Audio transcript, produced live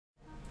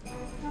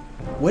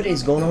What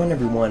is going on,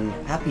 everyone?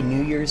 Happy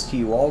New Year's to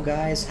you all,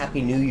 guys. Happy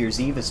New Year's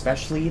Eve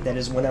especially. That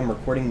is when I'm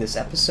recording this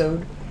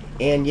episode.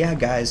 And yeah,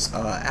 guys,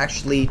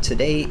 actually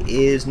today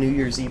is New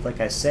Year's Eve,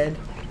 like I said,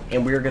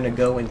 and we're going to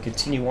go and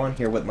continue on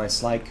here with my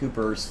Sly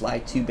Cooper Sly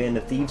 2 Band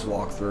of Thieves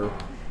walkthrough.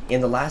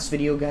 In the last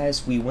video,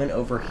 guys, we went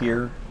over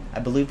here. I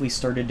believe we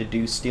started to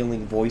do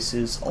stealing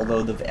voices,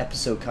 although the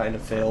episode kind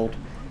of failed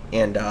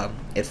and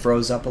it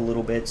froze up a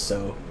little bit.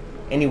 So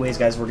anyways,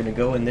 guys, we're going to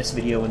go in this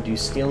video and do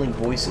stealing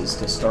voices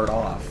to start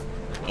off.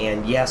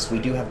 And yes, we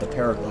do have the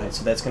paraglide,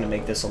 so that's going to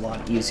make this a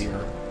lot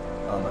easier.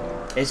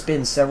 It's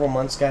been several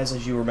months, guys,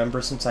 as you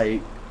remember, since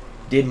I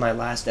did my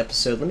last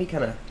episode. Let me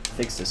kind of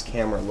fix this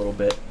camera a little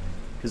bit,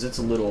 because it's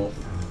a little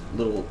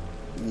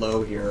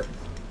low here.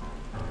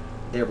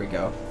 There we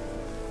go.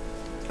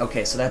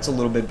 Okay, so that's a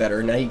little bit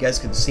better. Now you guys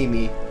can see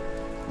me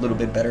a little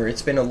bit better.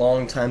 It's been a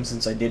long time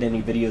since I did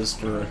any videos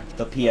for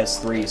the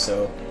PS3,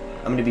 so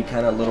I'm going to be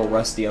kind of a little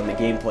rusty on the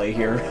gameplay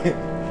here.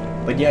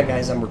 But yeah,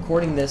 guys, I'm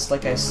recording this,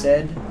 like I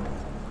said.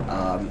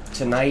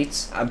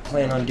 Tonight, I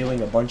plan on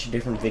doing a bunch of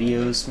different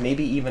videos,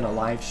 maybe even a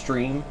live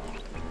stream.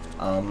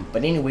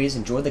 But anyways,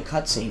 enjoy the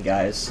cutscene,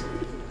 guys.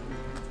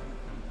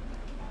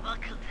 The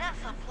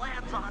Contessa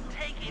plans on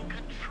taking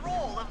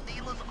control of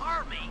Neela's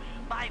army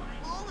by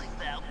fooling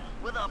them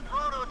with a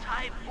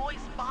prototype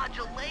voice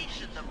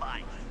modulation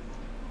device.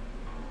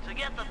 To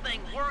get the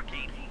thing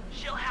working,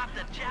 she'll have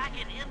to jack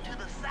it into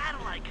the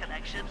satellite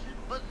connection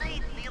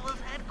beneath Neela's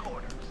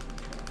headquarters.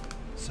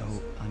 So,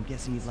 I'm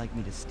guessing you'd like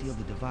me to steal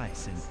the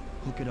device and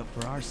hook it up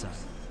for our side,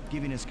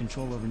 giving us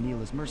control over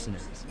Neela's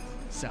mercenaries.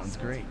 Sounds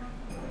great.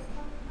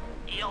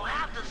 You'll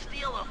have to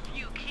steal a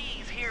few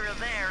keys here and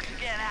there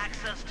to get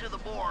access to the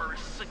more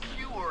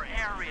secure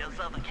areas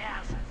of the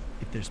castle.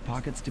 If there's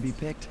pockets to be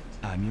picked,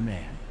 I'm your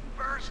man.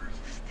 First,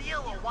 steal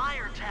a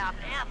wiretap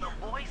and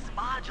the voice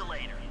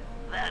modulator.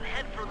 Then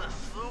head for the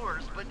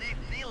sewers beneath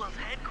Neela's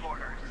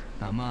headquarters.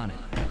 I'm on it.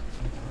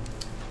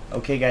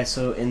 Okay, guys,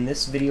 so in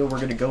this video we're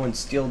going to go and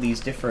steal these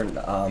different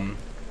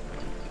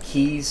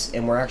keys,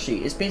 and we're actually,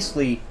 it's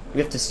basically, we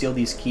have to steal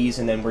these keys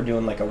and then we're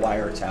doing like a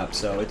wiretap,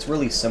 so it's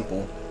really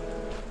simple.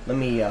 Let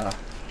me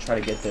try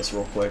to get this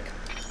real quick.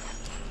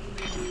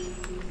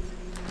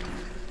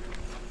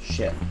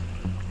 Shit.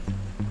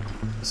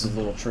 This is a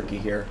little tricky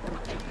here.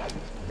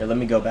 Here, let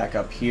me go back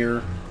up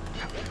here,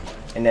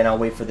 and then I'll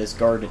wait for this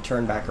guard to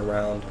turn back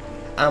around.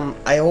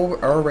 I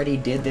already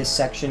did this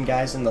section,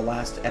 guys, in the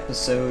last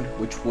episode,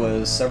 which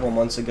was several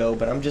months ago,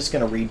 but I'm just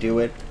going to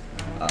redo it,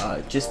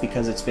 just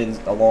because it's been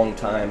a long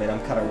time and I'm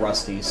kind of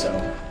rusty, so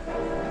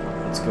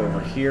let's go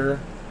over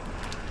here.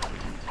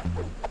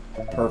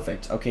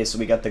 Perfect. Okay, so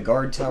we got the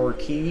guard tower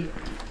key.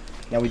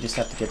 Now we just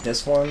have to get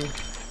this one.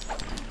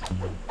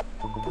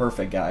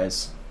 Perfect,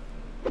 guys.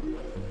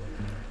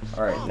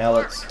 Alright, now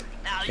let's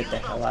get the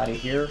hell out of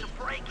here.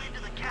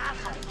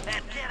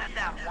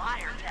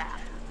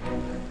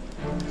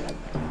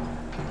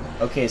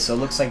 Okay, so it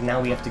looks like now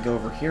we have to go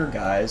over here,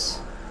 guys.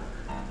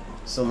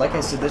 So like I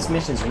said, this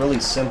mission's really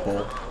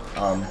simple.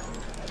 Oh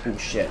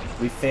shit,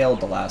 we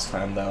failed the last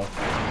time though.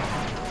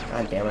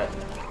 God damn it.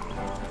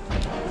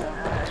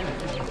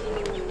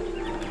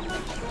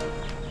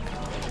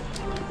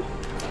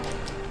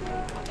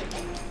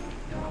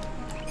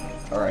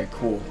 Alright,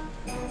 cool.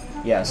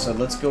 Yeah, so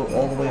let's go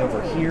all the way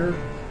over here.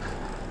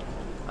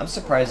 I'm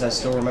surprised I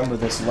still remember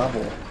this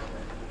level.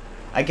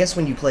 I guess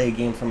when you play a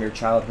game from your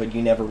childhood,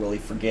 you never really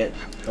forget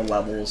the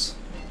levels.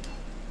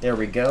 There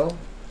we go.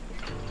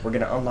 We're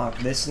going to unlock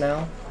this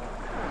now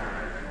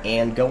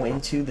and go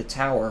into the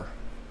tower.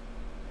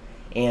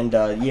 And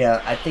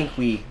yeah, I think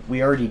we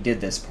already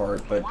did this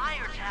part, but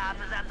Wiretap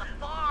is at the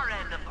far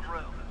end of the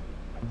room.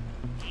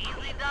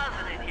 Easy does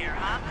it in here,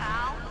 huh,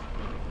 pal?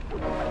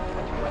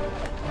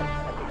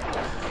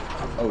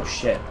 oh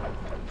shit.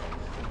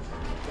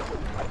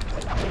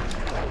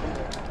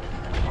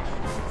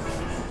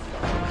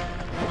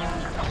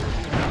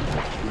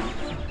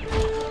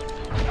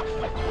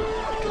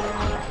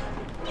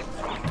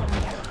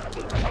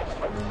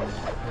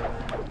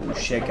 Oh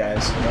shit,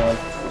 guys, come on.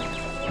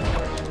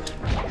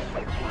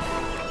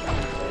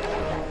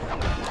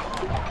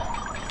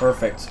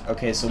 Perfect.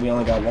 Okay, so we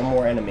only got one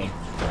more enemy.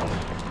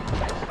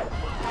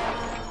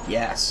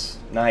 Yes,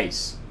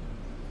 nice.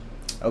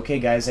 Okay,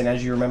 guys, and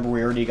as you remember,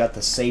 we already got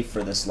the safe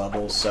for this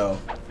level, so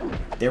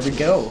there we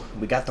go.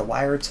 We got the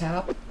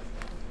wiretap.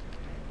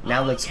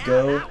 Now let's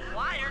go.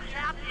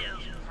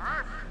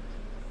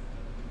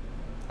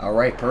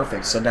 Alright,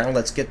 perfect. So now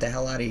let's get the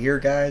hell out of here,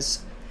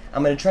 guys.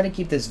 I'm going to try to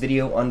keep this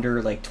video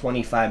under like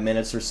 25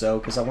 minutes or so,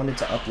 because I wanted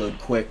to upload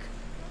quick.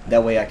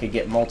 That way I could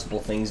get multiple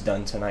things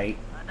done tonight.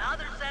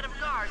 Another set of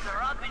guards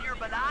are up in your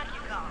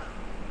binocular.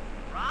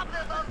 Rob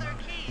them of their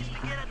keys to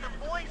get at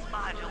the voice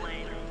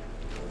modulator.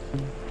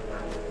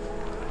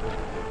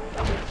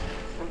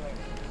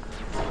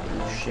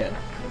 Shit.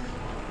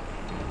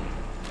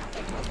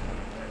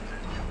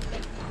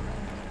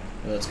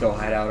 Let's go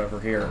hide out over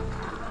here.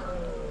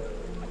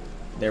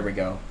 There we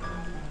go.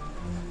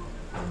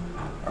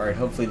 Alright,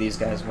 hopefully these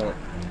guys won't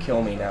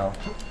kill me now.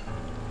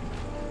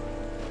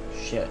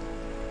 Shit.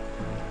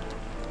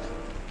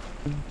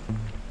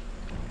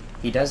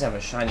 He does have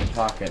a shiny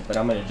pocket, but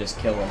I'm gonna just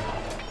kill him.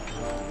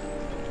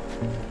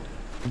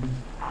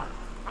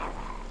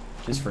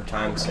 Just for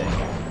time's sake.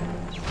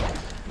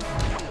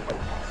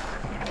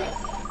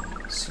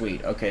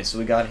 Sweet. Okay, so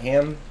we got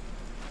him.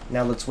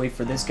 Now let's wait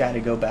for this guy to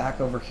go back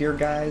over here,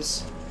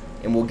 guys.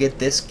 And we'll get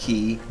this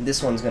key.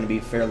 This one's gonna be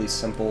fairly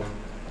simple.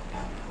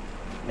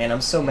 Man,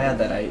 I'm so mad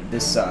that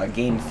this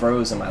game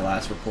froze in my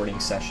last recording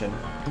session.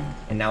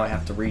 And now I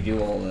have to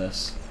redo all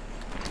this.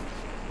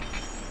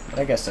 But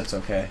I guess that's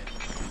okay.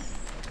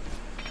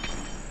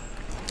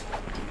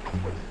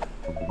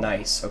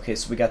 Nice. Okay,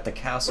 so we got the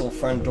castle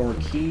front door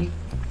key.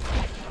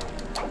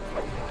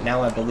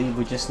 Now I believe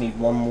we just need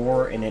one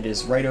more, and it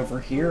is right over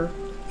here.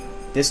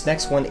 This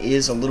next one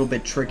is a little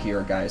bit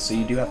trickier, guys, so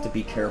you do have to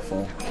be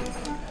careful.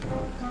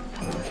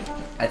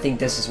 I think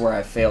this is where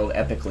I failed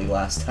epically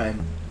last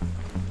time.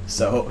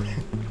 So,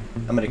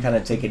 I'm going to kind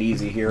of take it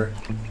easy here.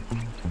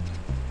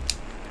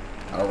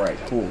 Alright,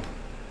 cool.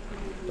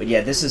 But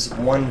yeah, this is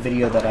one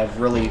video that I've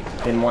really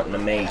been wanting to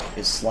make,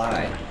 is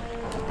Sly.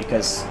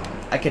 Because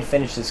I can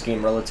finish this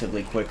game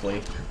relatively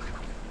quickly.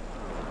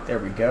 There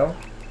we go.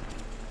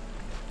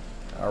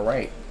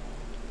 Alright.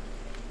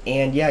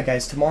 And yeah,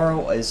 guys,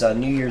 tomorrow is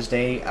New Year's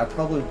Day. I'll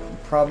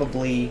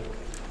probably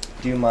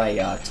do my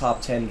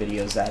top 10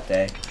 videos that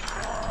day.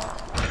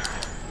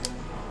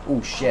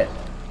 Oh shit.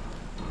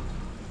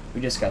 We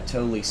just got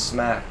totally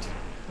smacked.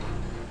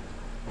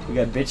 We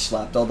got bitch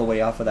slapped all the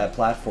way off of that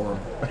platform.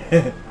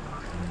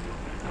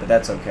 But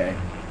that's okay.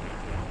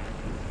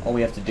 All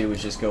we have to do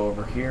is just go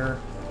over here.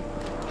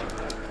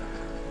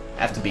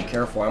 I have to be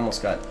careful. I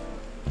almost got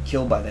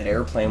killed by that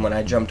airplane when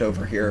I jumped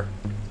over here.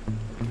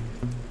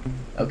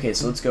 Okay,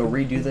 so let's go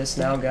redo this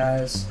now,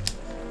 guys.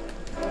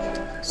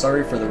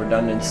 Sorry for the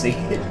redundancy.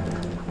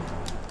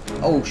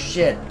 Oh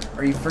shit,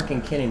 are you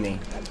freaking kidding me?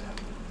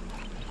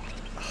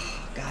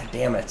 Oh, God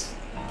damn it.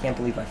 Can't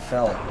believe I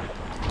fell.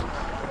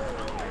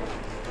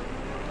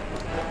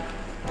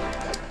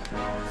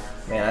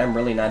 Man, I'm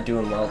really not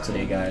doing well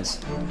today, guys.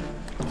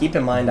 Keep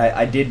in mind,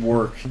 I did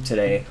work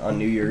today on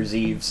New Year's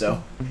Eve,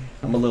 so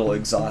I'm a little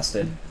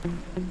exhausted.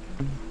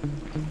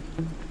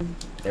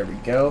 There we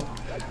go.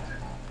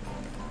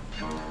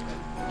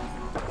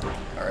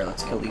 Alright,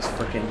 let's kill these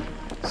frickin'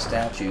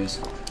 statues.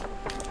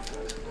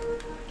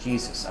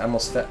 Jesus, I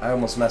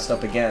almost messed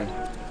up again.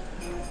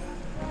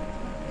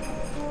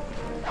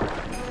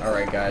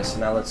 Alright guys, so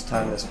now let's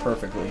time this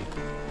perfectly.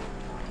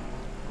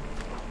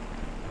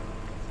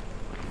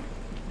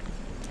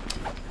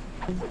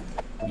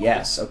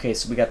 Yes, okay,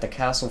 so we got the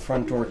castle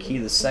front door key,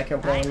 the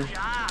second one. Nice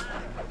job.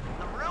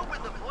 The room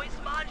with the voice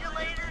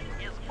modulator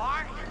is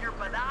marked in your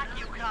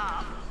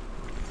binocular.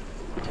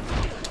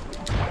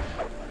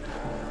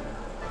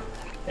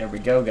 There we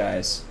go,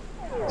 guys.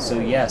 So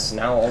yes,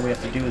 now all we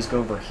have to do is go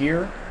over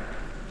here.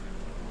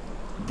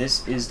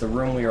 This is the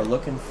room we are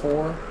looking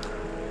for.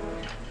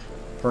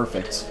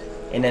 Perfect.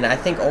 And then I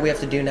think all we have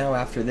to do now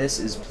after this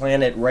is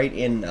plant it right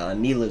in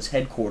Neela's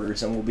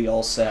headquarters, and we'll be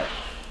all set.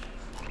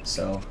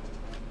 So.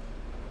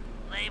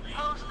 They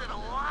posted a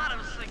lot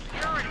of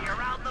security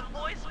around the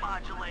voice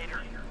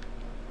modulator.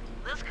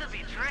 This could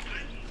be tricky.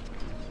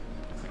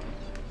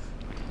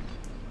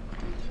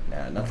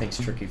 Nah, nothing's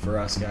tricky for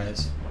us,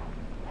 guys.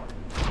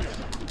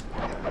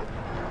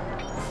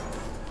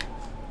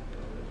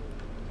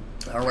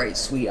 Alright,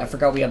 sweet. I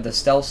forgot we have the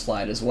stealth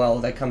slide as well.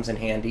 That comes in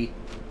handy.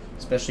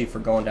 Especially for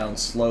going down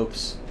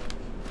slopes.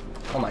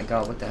 Oh my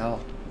god, what the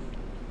hell?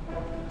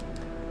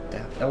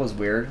 That was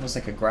weird. It was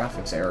like a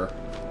graphics error.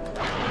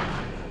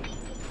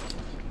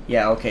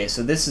 Yeah, okay,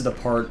 so this is the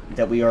part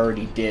that we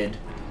already did.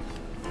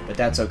 But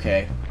that's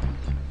okay.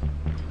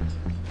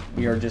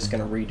 We are just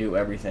gonna redo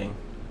everything.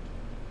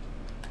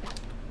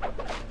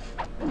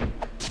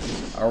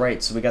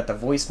 Alright, so we got the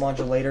voice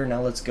modulator.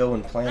 Now let's go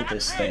and plant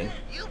this thing.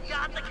 You've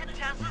got the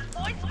Contessa's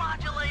voice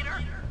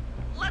modulator.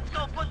 Let's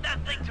go put that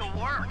thing to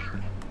work.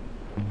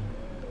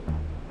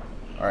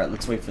 Alright,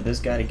 let's wait for this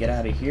guy to get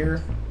out of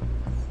here.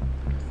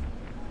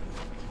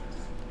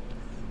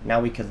 Now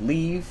we could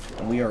leave,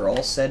 and we are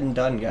all said and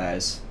done,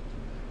 guys.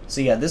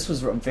 So yeah, this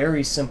was a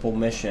very simple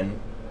mission.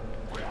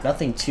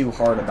 Nothing too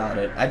hard about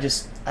it.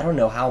 I don't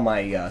know how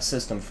my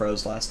system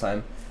froze last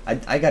time.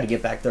 I gotta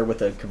get back there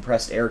with a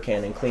compressed air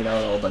can and clean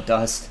out all the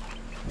dust.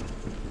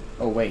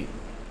 Oh, wait.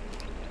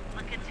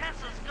 The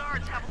Contessa's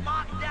guards have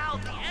locked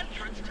down the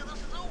entrance to the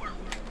sewer.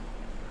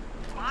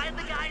 Find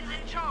the guys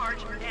in charge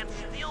and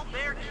steal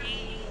their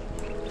key.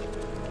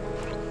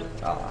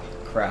 Ah,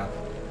 crap.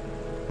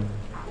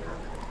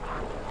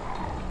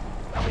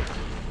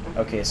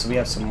 Okay, so we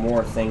have some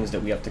more things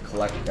that we have to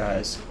collect,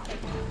 guys.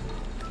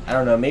 I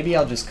don't know, maybe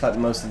I'll just cut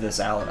most of this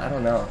out. I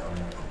don't know.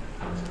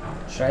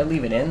 Should I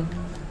leave it in?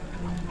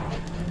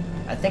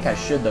 I think I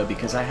should, though,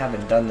 because I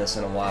haven't done this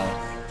in a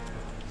while.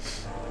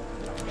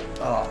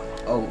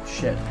 Oh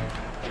shit.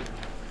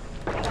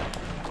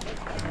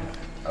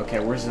 Okay,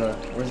 where's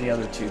the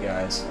other two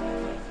guys?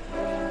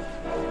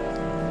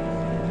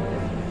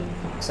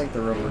 Looks like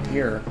they're over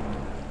here.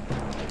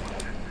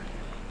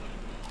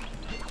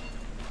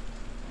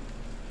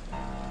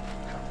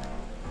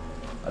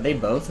 Are they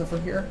both over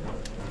here?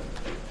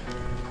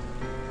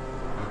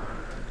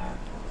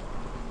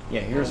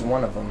 Yeah, here's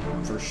one of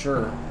them, for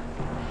sure.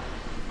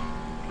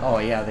 Oh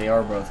yeah, they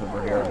are both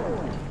over here.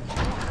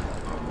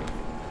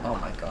 Oh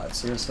my god,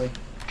 seriously?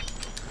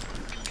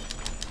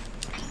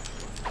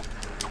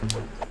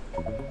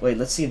 Wait,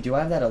 let's see, do I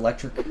have that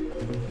electric?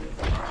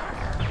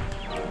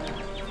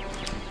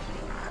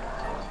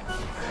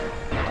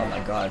 Oh my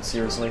god,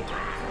 seriously?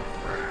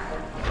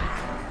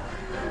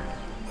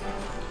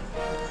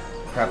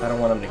 Crap, I don't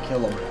want him to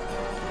kill him.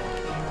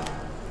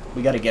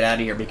 We gotta get out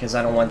of here because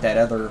I don't want that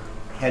other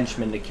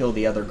henchman to kill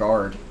the other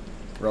guard.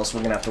 Or else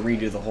we're gonna have to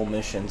redo the whole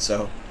mission,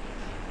 so...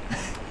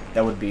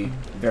 that would be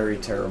very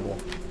terrible.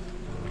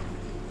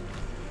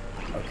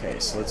 Okay,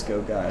 so let's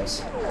go,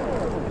 guys.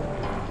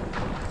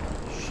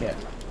 Shit.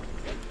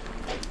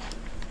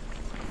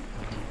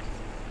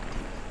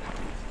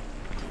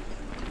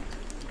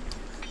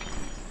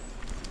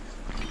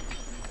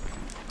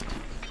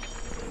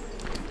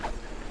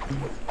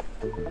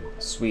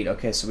 Sweet,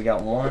 okay, so we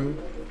got one.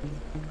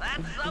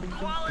 That's some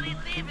quality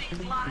thieving,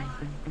 Sly.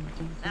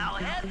 Now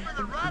head for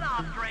the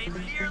runoff drains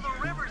near the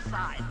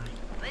riverside.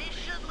 They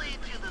should lead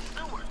to the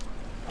sewer.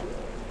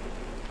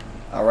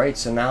 Alright,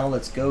 so now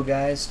let's go,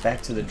 guys,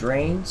 back to the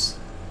drains.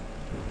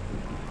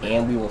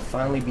 And we will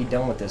finally be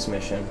done with this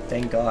mission.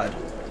 Thank God. I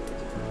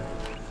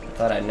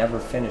thought I'd never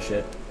finish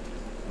it.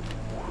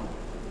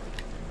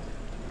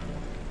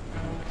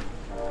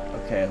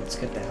 Okay, let's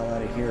get the hell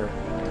out of here.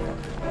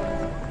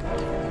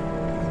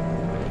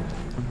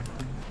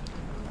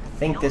 I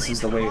think this is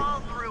the way...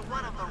 Through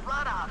one of the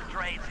runoff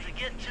drains to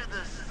get to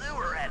the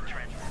sewer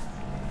entrance.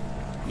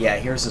 Yeah,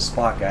 here's the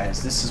spot,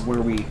 guys. This is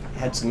where we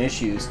had some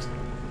issues.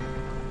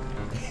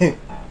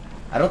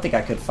 I don't think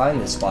I could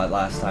find this spot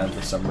last time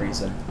for some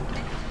reason.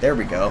 There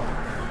we go.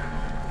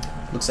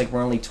 Looks like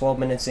we're only 12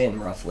 minutes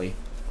in, roughly.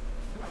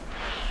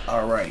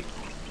 Alright.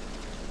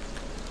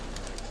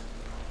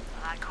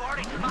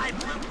 According to my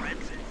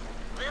blueprints,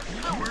 this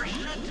sewer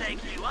should take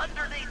you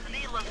underneath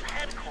Neela's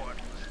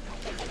headquarters.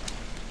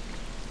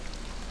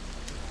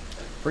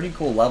 Pretty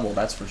cool level,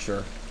 that's for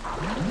sure.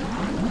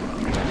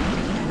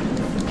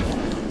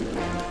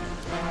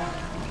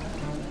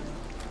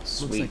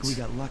 Sweet. Looks like we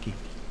got lucky.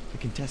 The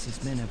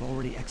Contessa's men have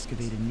already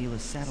excavated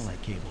Neela's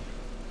satellite cable.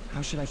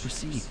 How should I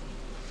proceed?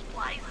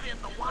 Splice in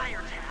the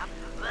wiretap,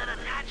 then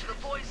attach the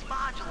voice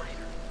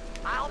modulator.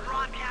 I'll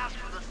broadcast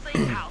from the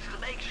safe house to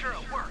make sure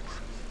it works.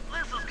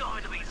 This is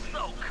going to be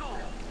so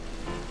cool.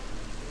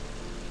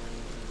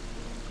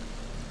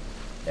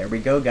 There we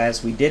go,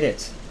 guys. We did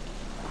it.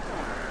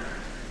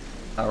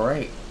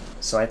 Alright.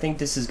 So I think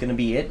this is going to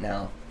be it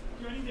now.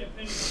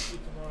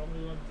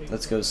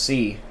 Let's go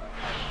see.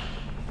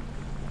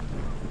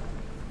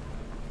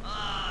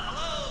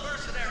 Hello,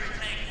 mercenary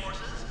tank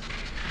forces.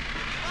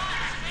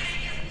 What's spinning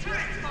his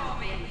turrets for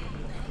me?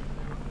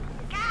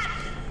 God,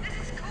 this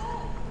is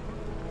cool.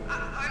 I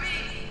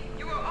mean,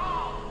 you are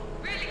all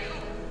really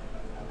cool.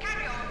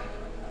 Carry on.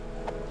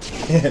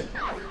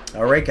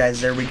 Alright,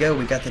 guys, there we go.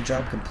 We got the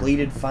job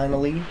completed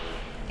finally.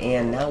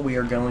 And now we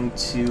are going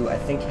to, I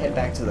think, head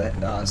back to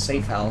the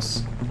safe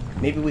house.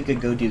 Maybe we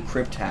could go do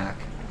Crypt Hack.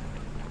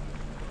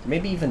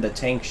 Maybe even the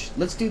tank.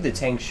 Let's do the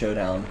tank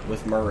showdown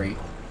with Murray.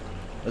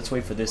 Let's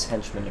wait for this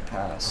henchman to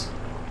pass.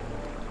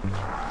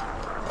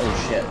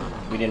 Oh shit,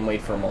 we didn't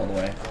wait for him all the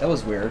way. That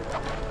was weird.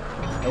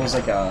 That was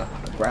like a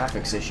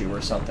graphics issue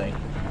or something.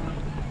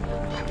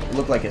 It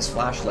looked like his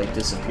flashlight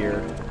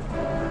disappeared.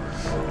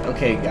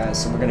 Okay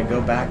guys, so we're gonna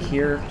go back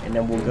here and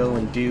then we'll go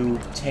and do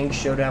tank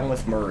showdown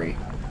with Murray.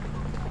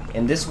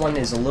 And this one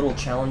is a little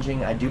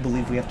challenging. I do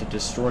believe we have to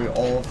destroy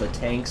all of the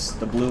tanks,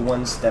 the blue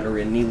ones that are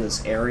in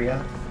Neela's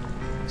area.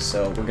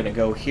 So we're gonna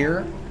go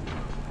here.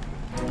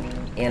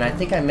 And I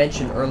think I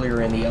mentioned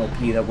earlier in the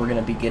LP that we're going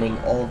to be getting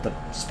all of the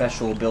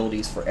special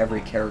abilities for every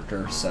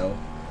character, so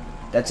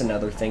that's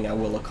another thing I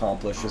will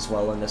accomplish as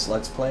well in this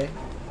Let's Play.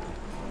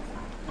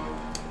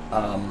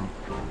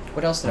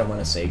 What else did I want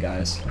to say,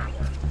 guys?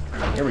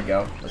 Here we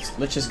go.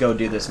 Let's just go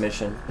do this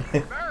mission.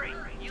 Murray,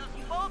 use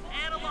both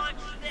analog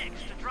sticks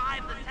to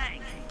drive the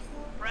tank.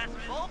 Press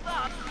both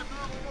up to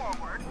move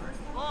forward,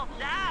 both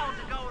down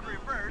to go in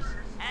reverse,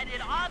 and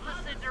in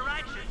opposite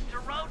directions to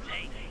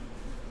rotate.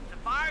 To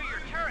fire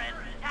your turret,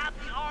 tap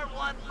the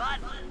R1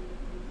 button.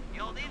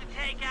 You'll need to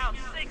take out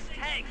 6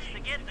 tanks to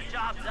get the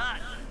job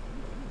done.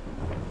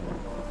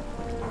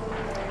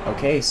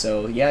 Okay,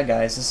 so yeah,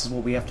 guys, this is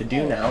what we have to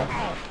do now.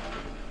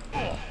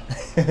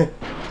 Here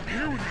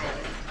we go.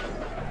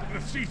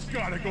 The seat's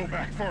gotta go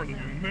back farther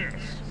than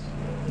this.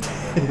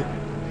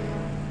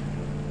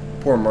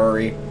 Poor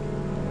Murray.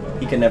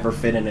 He can never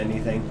fit in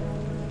anything.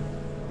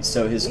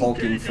 So his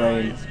hulking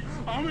frame. Guys,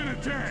 I'm in a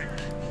tank.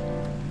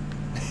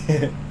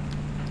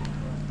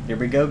 Here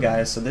we go,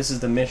 guys. So this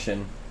is the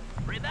mission.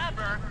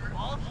 Remember,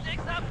 both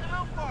sticks up to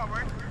move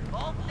forward,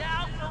 both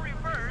down for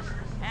reverse,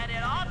 and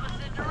in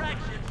opposite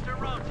directions to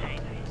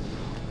rotate.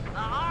 The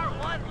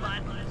R1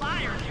 button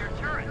fires your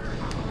turret.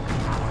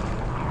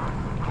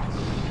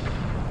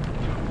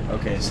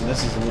 Okay, so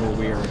this is a little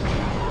weird.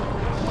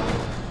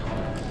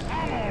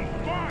 I'm on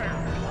fire.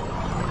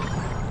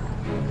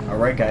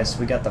 Alright guys, so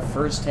we got the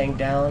first tank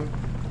down.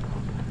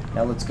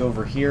 Now let's go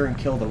over here and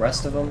kill the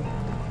rest of them.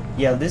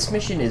 Yeah, this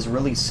mission is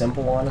really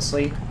simple,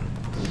 honestly.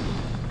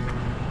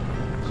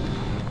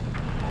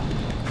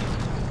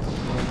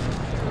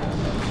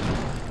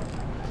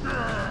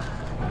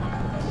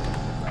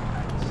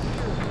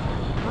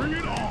 Bring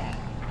it on!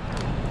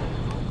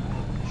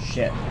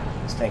 Shit,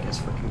 this tank is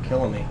freaking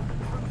killing me.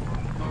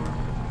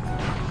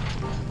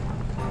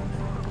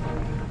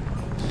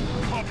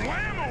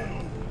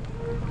 Kablamo!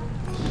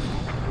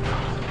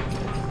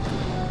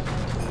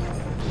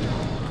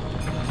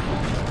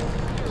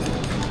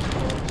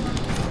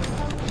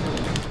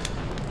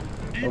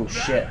 Oh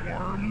shit.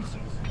 Worms.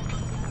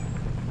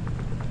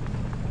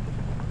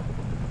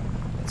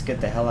 Let's get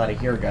the hell out of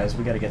here, guys.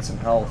 We gotta get some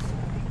health.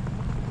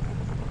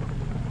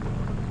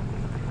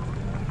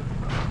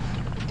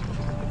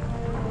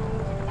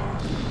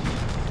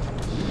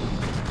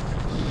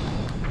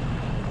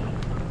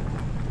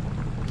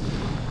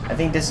 I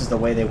think this is the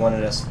way they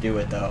wanted us to do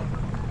it, though,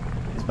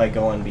 is by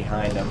going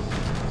behind them.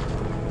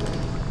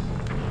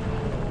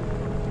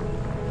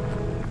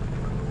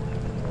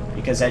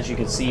 Because as you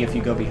can see, if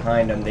you go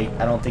behind them,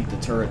 I don't think the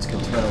turrets can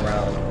turn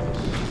around.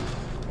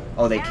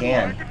 Oh, they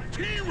can. I'm like a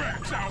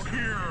T-Rex out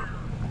here!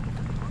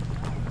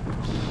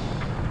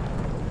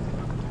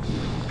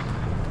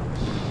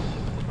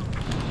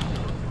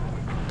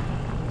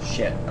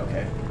 Shit,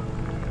 okay.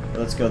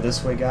 Let's go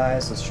this way,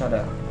 guys. Let's try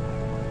to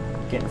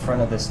get in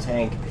front of this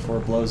tank before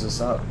it blows us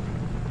up.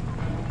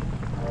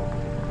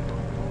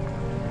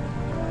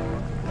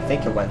 I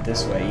think it went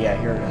this way. Yeah,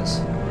 here it is.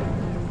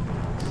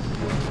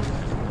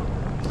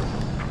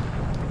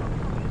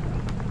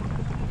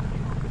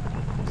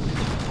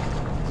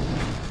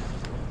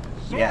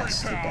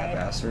 Yes, take that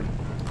bastard.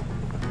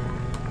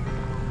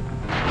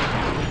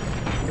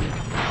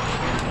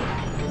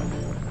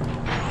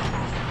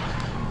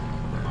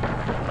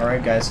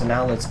 Alright guys, so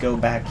now let's go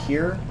back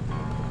here.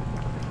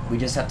 We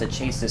just have to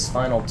chase this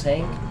final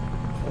tank,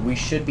 and we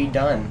should be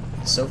done.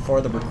 So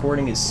far the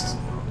recording is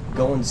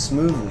going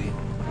smoothly.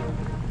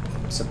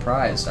 I'm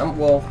surprised.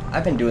 Well,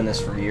 I've been doing this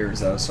for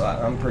years though, so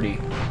I'm pretty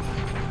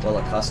well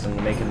accustomed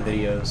to making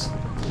videos.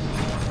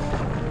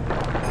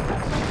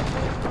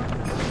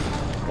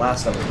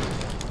 Last of them.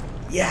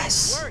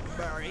 Yes! Work,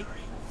 Murray.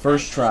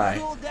 First try.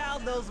 Cool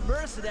down those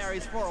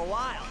mercenaries for a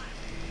while.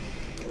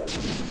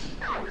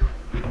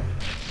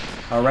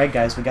 Alright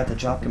guys, we got the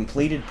job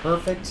completed.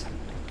 Perfect.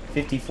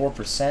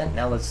 54%.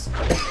 Now let's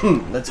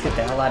let's get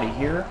the hell out of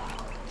here.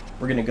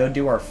 We're gonna go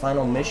do our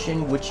final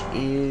mission, which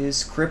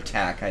is Crypt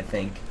Hack, I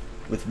think,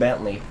 with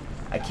Bentley.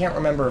 I can't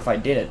remember if I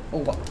did it.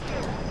 Oh,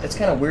 it's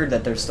kind of weird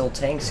that there's still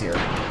tanks here.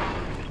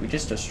 We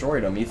just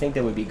destroyed them. You think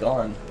they would be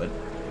gone, but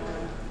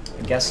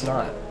I guess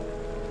not.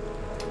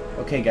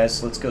 Okay guys,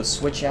 so let's go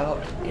switch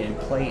out and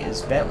play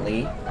as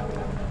Bentley.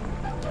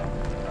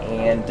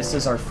 And this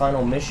is our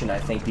final mission, I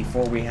think,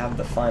 before we have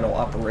the final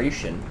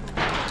operation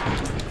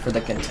for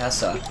the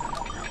Contessa.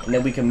 And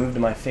then we can move to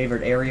my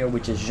favorite area,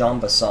 which is Jean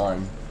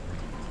Bison.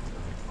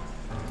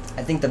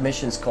 I think the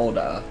mission's called,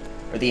 or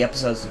the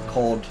episode's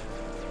called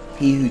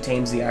He Who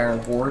Tames the Iron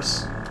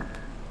Horse.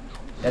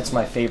 That's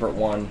my favorite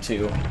one,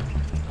 too.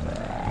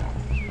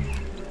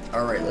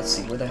 Alright, let's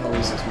see. Where the hell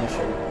is this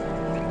mission?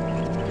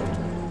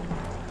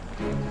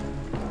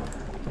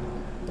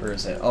 Where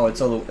is it? Oh,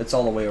 it's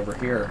all the way over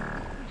here.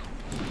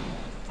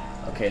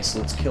 Okay, so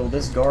let's kill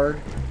this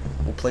guard.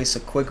 We'll place a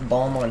quick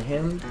bomb on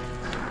him.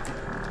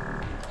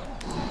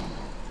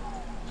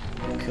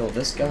 We'll kill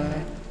this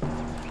guy.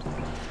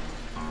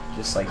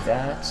 Just like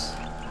that.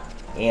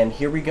 And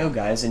here we go,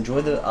 guys.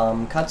 Enjoy the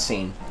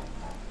cutscene.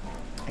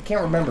 I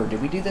can't remember.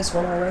 Did we do this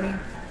one already?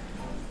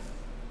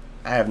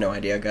 I have no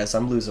idea, guys.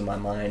 I'm losing my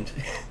mind.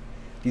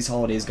 These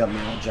holidays got me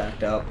all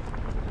jacked up.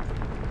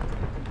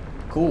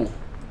 Cool.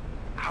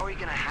 How are you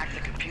gonna hack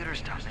the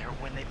computers down there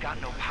when they've got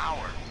no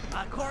power?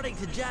 According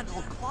to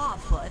General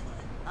Clawfoot,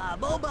 a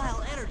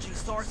mobile energy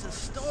source is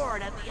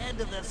stored at the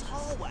end of this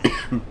hallway.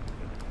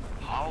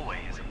 Hallway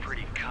is a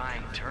pretty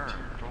kind term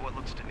for what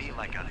looks to me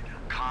like a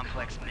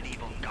complex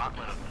medieval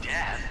gauntlet of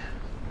death.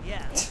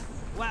 Yes.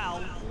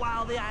 Well,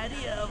 while the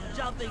idea of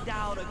jumping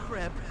down a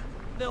crypt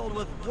filled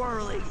with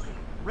whirling,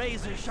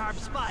 razor-sharp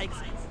spikes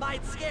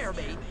might scare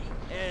me,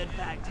 in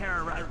fact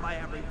terrorize my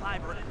every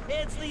fiber,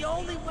 it's the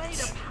only way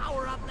to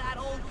power up that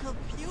old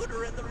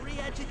computer in the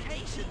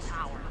re-education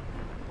tower.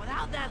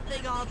 Without that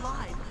thing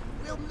online,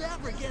 we'll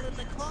never get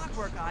into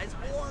Clockwork Eyes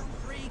or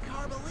free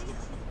Carmelita.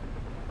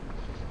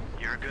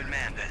 You're a good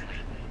man, Bentley.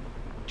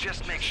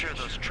 Just make sure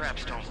those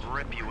traps don't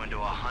rip you into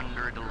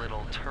 100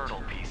 little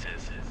turtle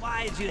pieces.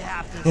 Why'd you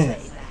have to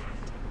say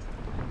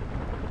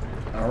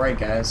that? Alright,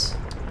 guys.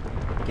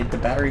 Get the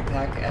battery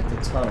pack at the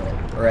tunnel,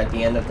 or at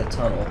the end of the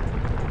tunnel.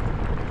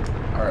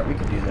 Alright, we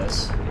can do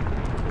this.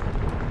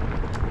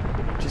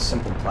 Just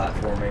simple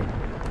platforming.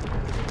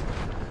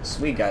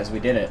 Sweet, guys, we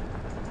did it.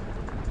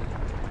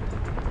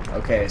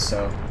 Okay,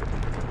 so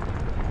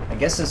I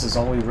guess this is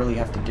all we really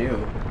have to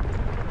do.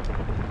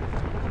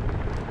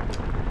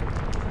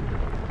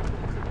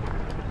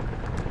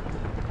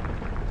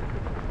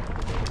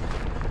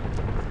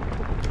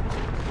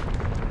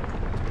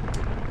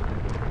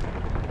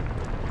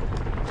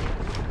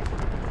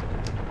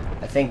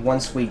 think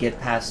once we get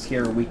past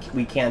here,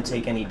 we can't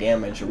take any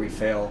damage or we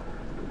fail.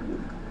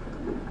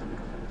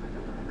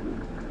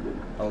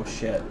 Oh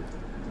shit.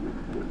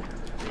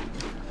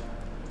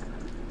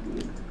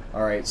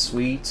 Alright,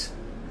 sweet.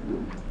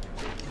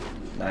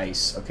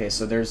 Nice. Okay,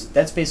 so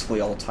that's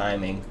basically all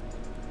timing.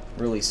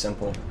 Really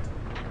simple.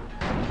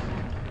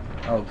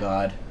 Oh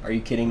god. Are you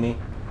kidding me?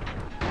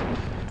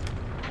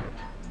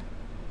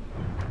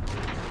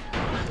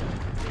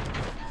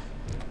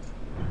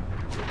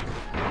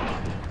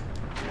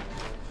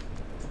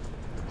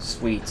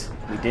 Sweet.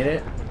 We did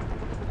it?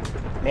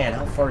 Man,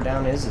 how far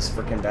down is this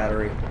freaking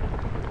battery?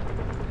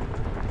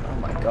 Oh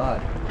my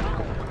god.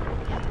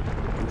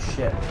 Oh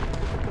shit.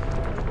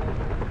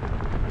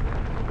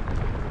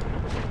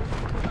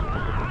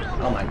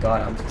 Oh my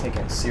god, I'm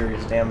taking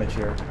serious damage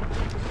here.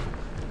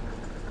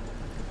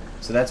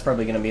 So that's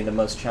probably going to be the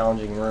most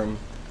challenging room.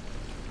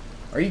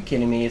 Are you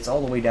kidding me? It's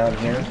all the way down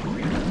here?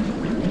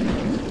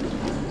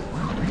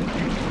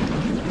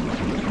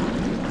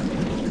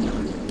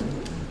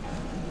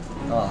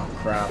 Oh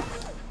crap.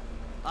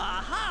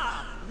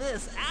 Aha!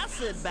 This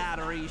acid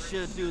battery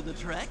should do the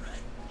trick.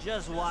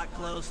 Just walk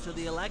close to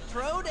the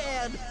electrode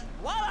and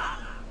voila!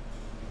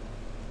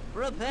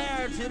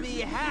 Prepare to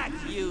be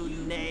hacked, you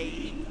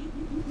knave!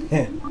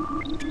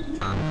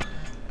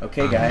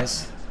 Okay,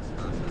 guys.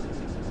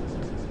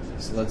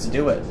 So let's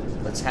do it.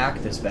 Let's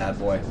hack this bad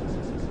boy.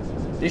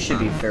 This should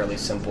be fairly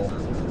simple.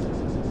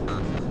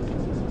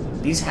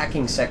 These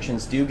hacking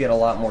sections do get a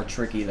lot more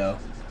tricky, though.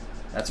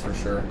 That's for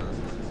sure.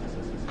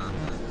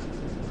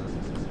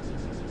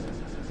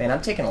 Man,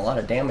 I'm taking a lot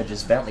of damage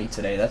as Bentley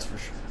today. That's for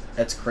sure.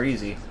 That's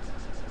crazy.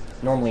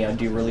 Normally, I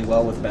do really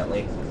well with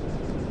Bentley.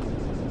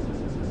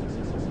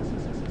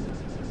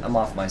 I'm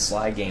off my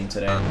Sly game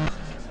today.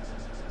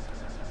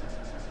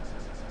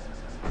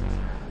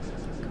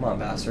 Come on,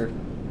 bastard.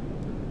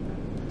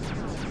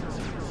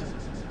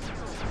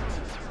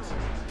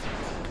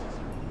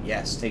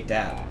 Yes, take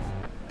that.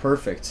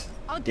 Perfect.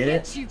 Did it? I'll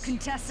get you,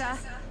 Contessa.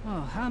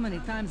 Oh, how many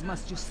times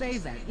must you say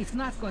that? It's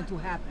not going to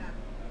happen.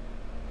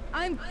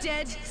 I'm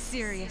dead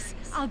serious.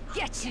 I'll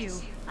get you.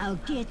 I'll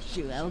get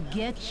you, I'll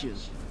get you.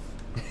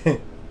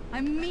 I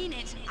mean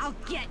it. I'll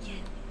get you.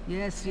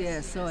 Yes,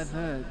 yes, so I've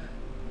heard.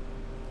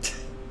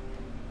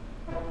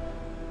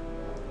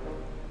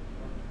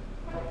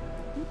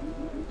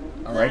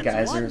 Alright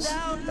guys, One there's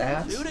down,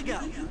 that. 2 to go.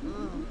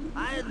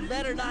 I'd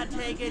better not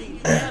take any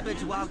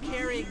damage while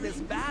carrying this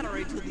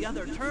battery to the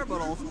other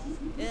terminals.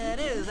 It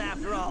is,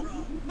 after all,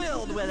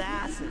 filled with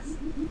acid.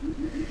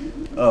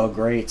 Oh,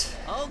 great.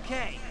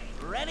 Okay,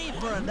 ready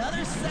for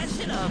another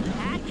session of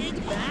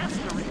hacking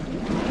mastery.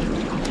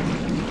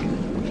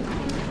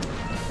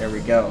 There we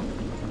go.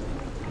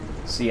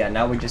 So yeah,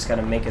 now we just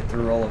gotta make it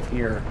through all of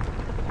here.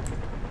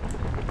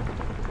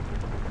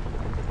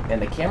 And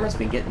the camera's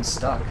been getting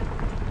stuck.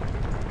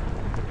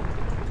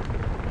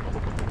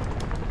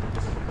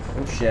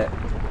 Oh shit.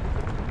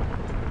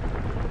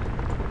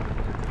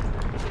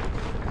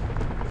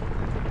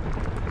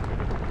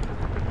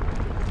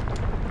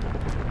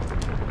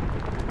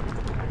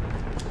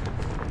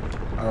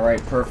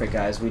 Alright, perfect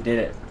guys, we did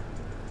it.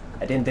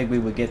 I didn't think we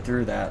would get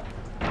through that.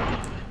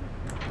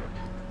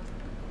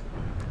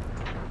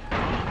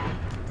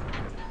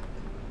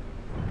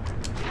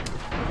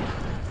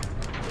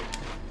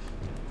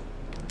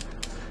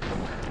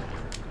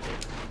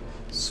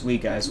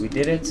 Sweet guys, we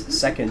did it.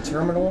 Second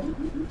terminal.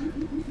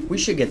 We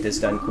should get this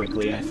done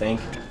quickly, I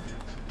think.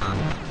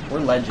 We're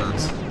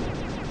legends.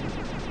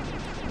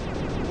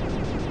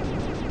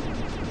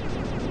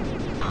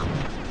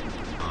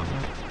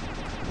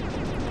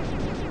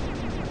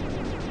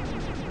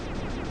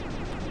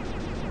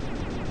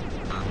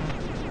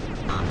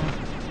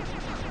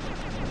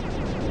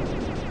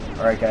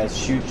 Alright guys,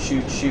 shoot,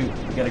 shoot, shoot.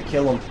 We gotta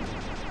kill them.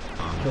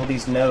 Kill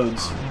these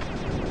nodes.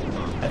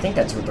 I think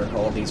that's what they're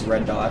called, these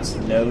red dots,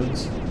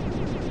 nodes.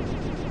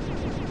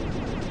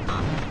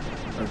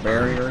 Or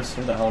barriers,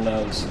 who the hell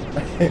knows.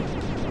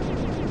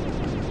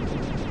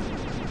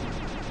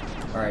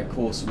 Alright,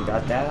 cool, so we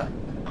got that.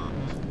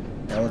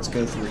 Now let's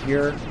go through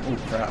here. Oh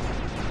crap.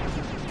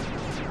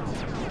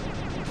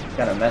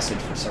 Got a message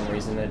for some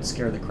reason that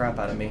scared the crap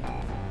out of me.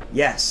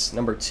 Yes,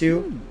 number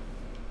 2.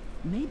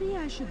 Maybe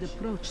I should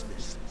approach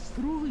this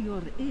through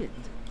your id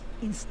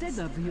instead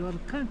of your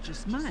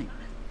conscious mind.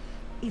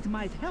 It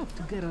might help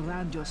to get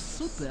around your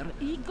super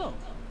ego.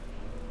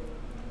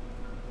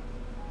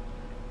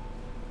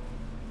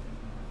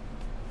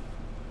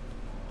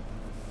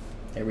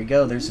 There we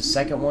go, there's the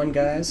second one,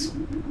 guys.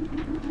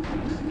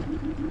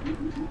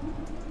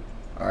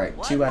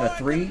 Alright, 2 out of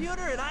 3.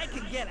 Computer and I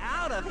can get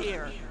out of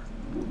here.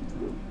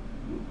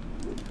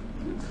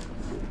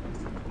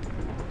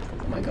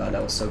 Oh my god,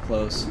 that was so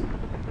close.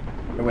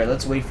 Oh, wait,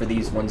 let's wait for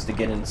these ones to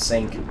get in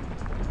sync.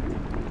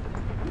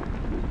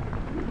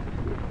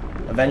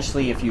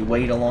 Eventually, if you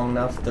wait long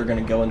enough, they're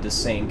gonna go into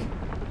sync.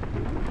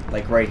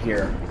 Like right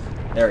here.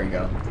 There you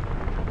go.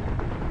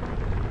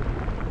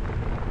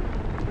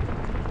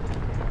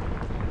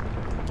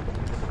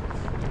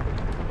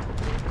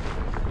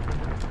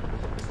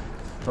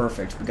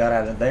 Perfect. We got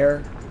out of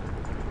there.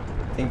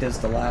 I think this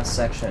is the last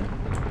section.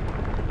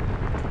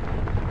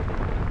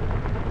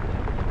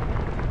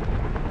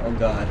 Oh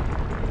god.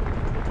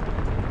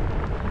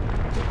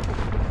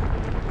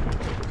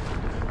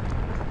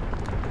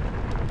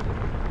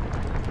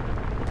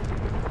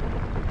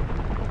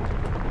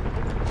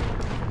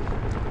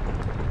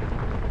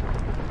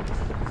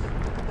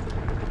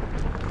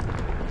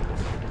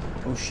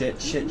 Oh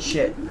shit, shit,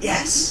 shit.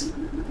 Yes!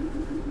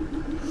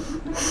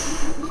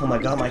 Oh my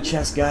god, my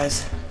chest,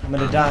 guys. I'm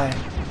gonna die.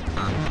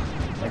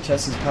 My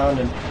chest is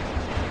pounding.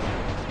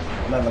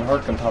 I'm having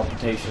heart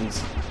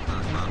palpitations.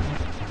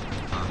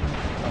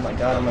 Oh my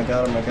god, oh my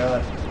god, oh my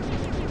god.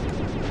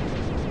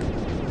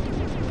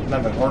 I'm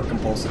having heart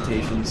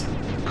compulsations.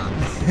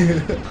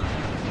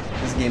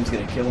 This game's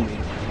gonna kill me.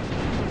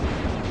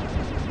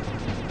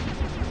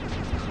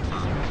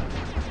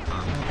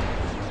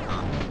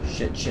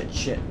 Shit, shit,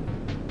 shit.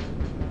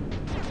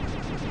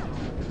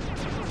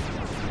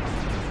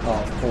 Oh,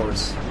 of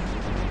course.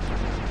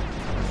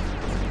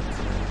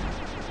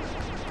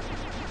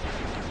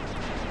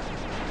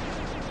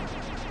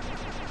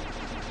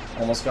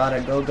 Almost got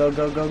it. Go, go,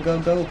 go, go, go,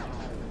 go.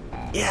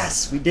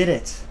 Yes, we did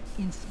it.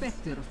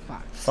 Inspector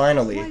Fox.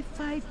 Finally. Why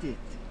fight it?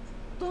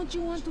 Don't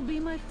you want to be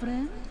my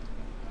friend?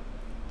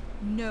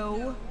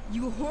 No,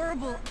 you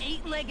horrible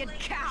eight-legged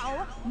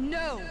cow.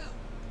 No.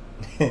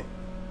 With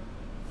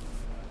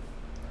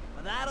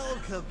that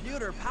old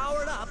computer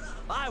powered up,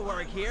 my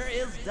work here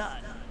is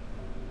done.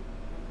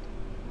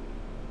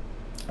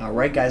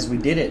 Alright guys, we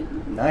did it.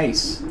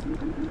 Nice.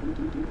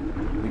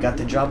 We got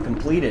the job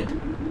completed.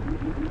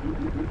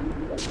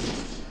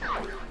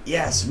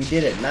 Yes, we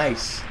did it.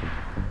 Nice.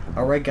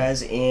 Alright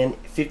guys, and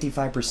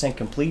 55%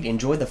 complete.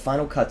 Enjoy the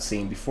final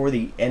cutscene before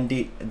the end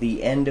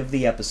of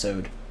the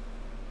episode.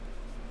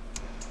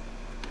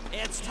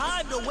 It's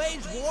time to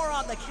wage war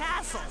on the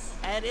castle,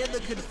 and in the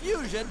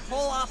confusion,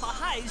 pull off a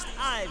heist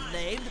I've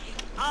named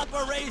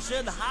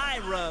Operation High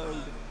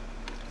Road.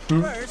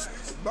 First,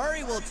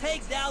 Murray will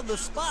take down the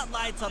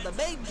spotlights on the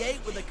main gate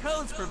with the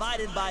codes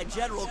provided by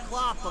General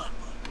Clawfoot.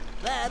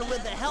 Then,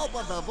 with the help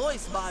of the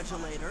voice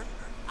modulator,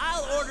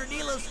 I'll order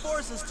Neela's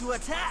forces to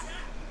attack.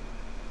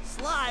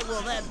 Sly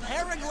will then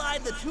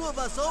paraglide the two of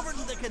us over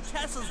to the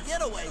Contessa's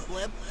getaway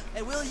blimp,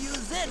 and we'll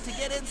use it to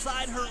get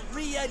inside her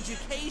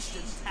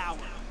re-education tower.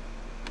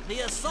 The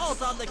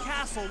assault on the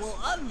castle will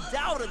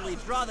undoubtedly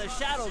draw the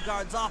Shadow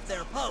Guards off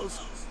their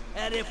posts,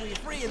 and if we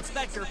free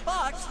Inspector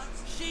Fox,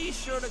 she's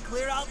sure to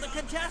clear out the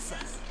Contessa.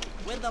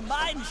 With the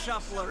Mind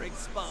Shuffler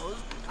exposed,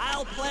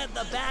 I'll plant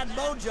the bad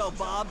mojo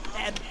bomb,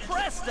 and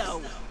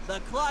presto! The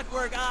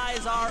Clockwork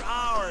Eyes are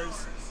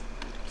ours.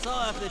 So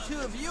if the two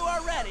of you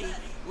are ready,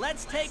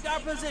 let's take our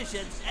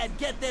positions and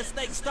get this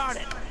thing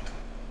started.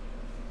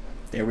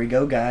 There we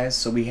go guys,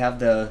 so we have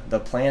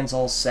the plans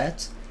all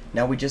set.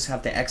 Now we just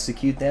have to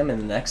execute them in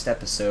the next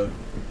episode.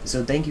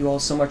 So thank you all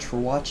so much for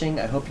watching.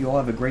 I hope you all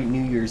have a great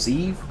New Year's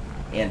Eve.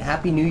 And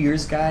Happy New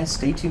Year's guys.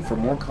 Stay tuned for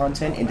more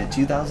content into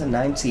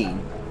 2019.